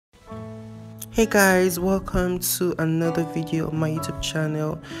Hey guys, welcome to another video on my YouTube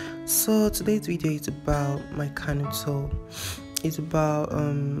channel. So today's video is about my kano tour. It's about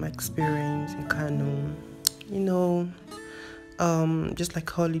my experience in kano. You know, just like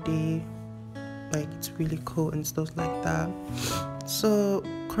holiday, like it's really cool and stuff like that. So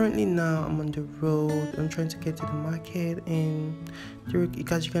currently now I'm on the road. I'm trying to get to the market, and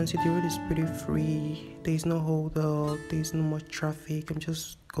as you can see, the road is pretty free. There's no hold up. There's no much traffic. I'm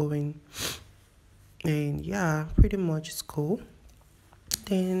just going. And yeah, pretty much it's cool.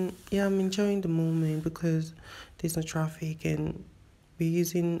 Then yeah, I'm enjoying the moment because there's no traffic, and we're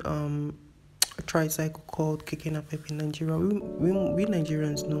using a tricycle called kicking up in Nigeria. We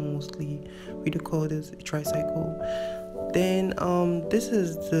Nigerians know mostly we do call this a tricycle. Then this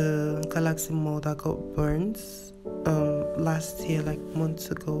is the Galaxy Mall that got burned last year, like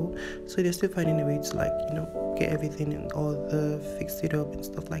months ago. So they're still finding a way to get everything and all the fix it up and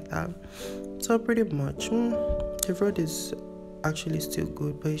stuff like that. So pretty much the road is actually still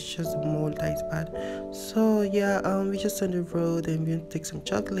good, but it's just the mall that is bad. So yeah, we just on the road and we take some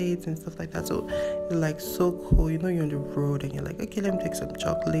chocolates and stuff like that. So it's like so cool, you're on the road and you're like, okay, let me take some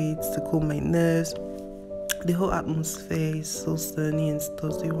chocolates to cool my nerves. The whole atmosphere is so sunny and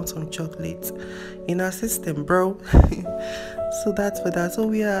stuff, so you want some chocolates in our system, bro. So that's for that. So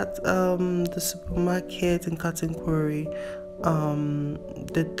we are at the supermarket in Kwari,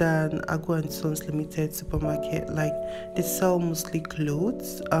 the Dan Agua and Sons Limited supermarket. Like they sell mostly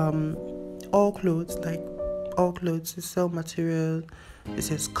clothes, all clothes, they sell material, they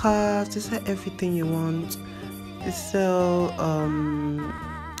sell scarves, they sell everything you want. They sell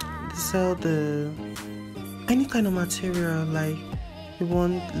the any kind of material, like you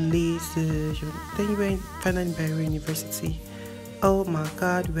want laces. Then you were finally in Bayero University. Oh my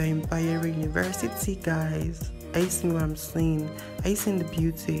god, we're in Bayero University, guys. Are you seeing what I'm saying? Are you seeing the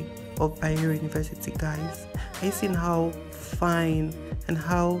beauty of Bayero University, guys? Are you seeing how fine and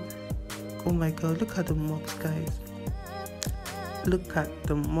how, oh my god, look at the mocks, guys. Look at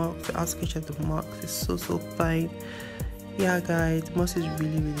the mocks, the outskirts of the mocks is so fine. Yeah guys, the mosque is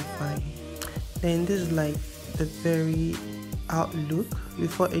really fine. Then this is like the very outlook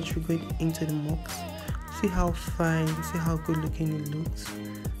before entering going into the mosque. See how fine, see how good looking it looks.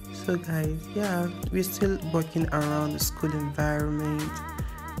 So guys, yeah, we're still working around the school environment,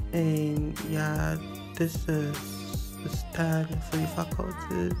 and yeah, this is the stand for the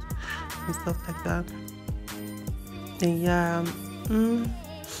faculties and stuff like that. And yeah,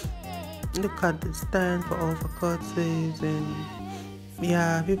 look at the stand for all faculties, and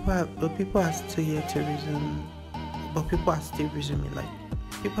yeah, people are still here to resume, but people are still resuming. Like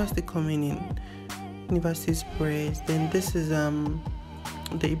people are still coming in. University Express. Then this is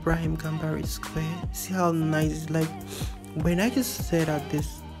the Ibrahim Gambari Square. See how nice it's like. When I just said at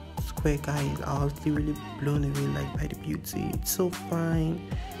this square, guys, I was really blown away like by the beauty. It's so fine,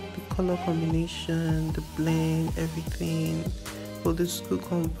 the color combination, the blend, everything. For the school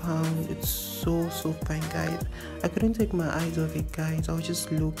compound, it's so fine, guys. I couldn't take my eyes off it, guys. I was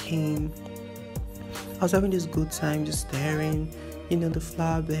just looking. I was having this good time just staring, the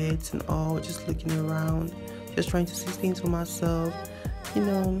flower beds and all, just looking around, just trying to see things for myself.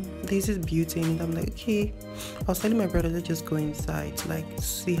 There's this beauty in it. I'm like, okay. I was telling my brother, let's just go inside to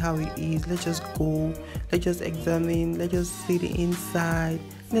see how it is. Let's just go, let's just examine, let's just see the inside.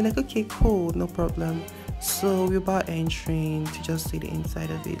 And they're like, okay, cool, no problem. So we're about entering to just see the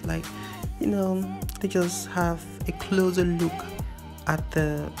inside of it. They just have a closer look at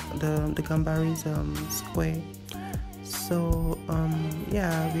the Gambari's square. So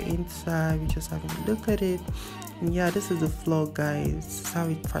yeah, we're inside, we're just having a look at it. And yeah, this is the floor, guys. This is how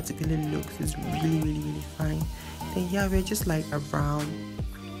it practically looks. It's really fine. Then yeah, we're just around,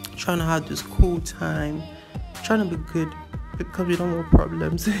 trying to have this cool time, trying to be good because we don't want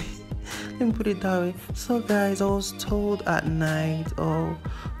problems. Let me put it that way. So guys, I was told at night or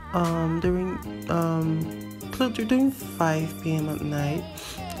during 5 p.m. at night,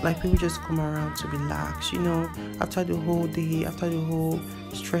 people just come around to relax, after the whole day, after the whole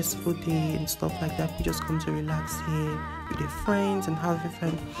stressful day and stuff like that. We just come to relax here with their friends and have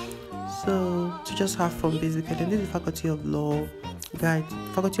fun. So to just have fun basically. And this is Faculty of Law, guys.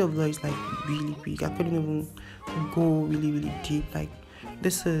 Faculty of Law is really big. I couldn't even go really deep.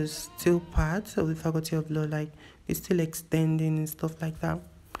 This is still part of the Faculty of Law. It's still extending and stuff like that.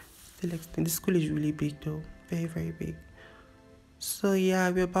 The school is really big though, very big. So yeah,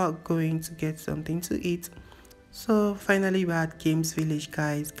 we're about going to get something to eat. So finally we're at Games Village,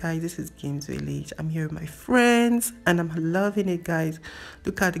 guys. This is Games Village. I'm here with my friends and I'm loving it, guys.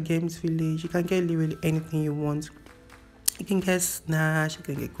 Look at the Games Village. You can get literally anything you want. You can get snacks, you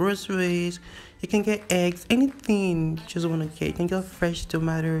can get groceries, you can get eggs, anything you just want to get. You can get fresh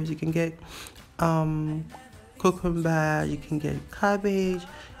tomatoes, you can get cucumber, you can get cabbage,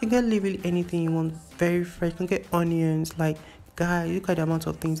 you can get literally anything you want, very fresh. You can get onions. Like, guys, look at the amount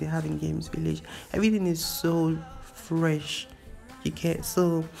of things they have in Games Village. Everything is so fresh. You get,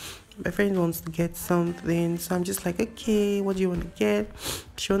 so my friend wants to get something, so I'm just like, okay, what do you want to get?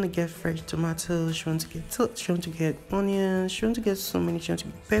 She want to get fresh tomatoes, she wants to get she wants to get onions, she wants to get so many, she wants to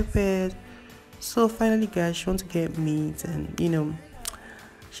get peppers. So finally, guys, she wants to get meat, and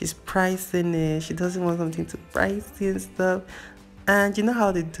she's pricing it. She doesn't want something to price it and stuff. And you know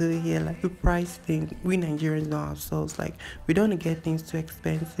how they do it here, like we price things. We Nigerians know ourselves, like we don't want to get things too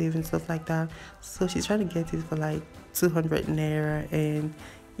expensive and stuff like that. So she's trying to get it for like 200 naira, and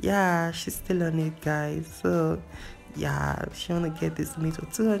yeah, she's still on it, guys. So yeah, she want to get this meat for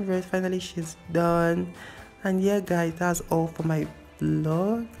 200. Finally, she's done. And yeah, guys, that's all for my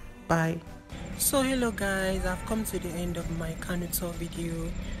vlog. Bye. So hello guys, I've come to the end of my kano tour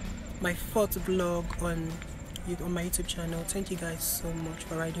video, my fourth vlog on my YouTube channel. Thank you guys so much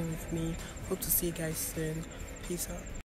for riding with me. Hope to see you guys soon. Peace out.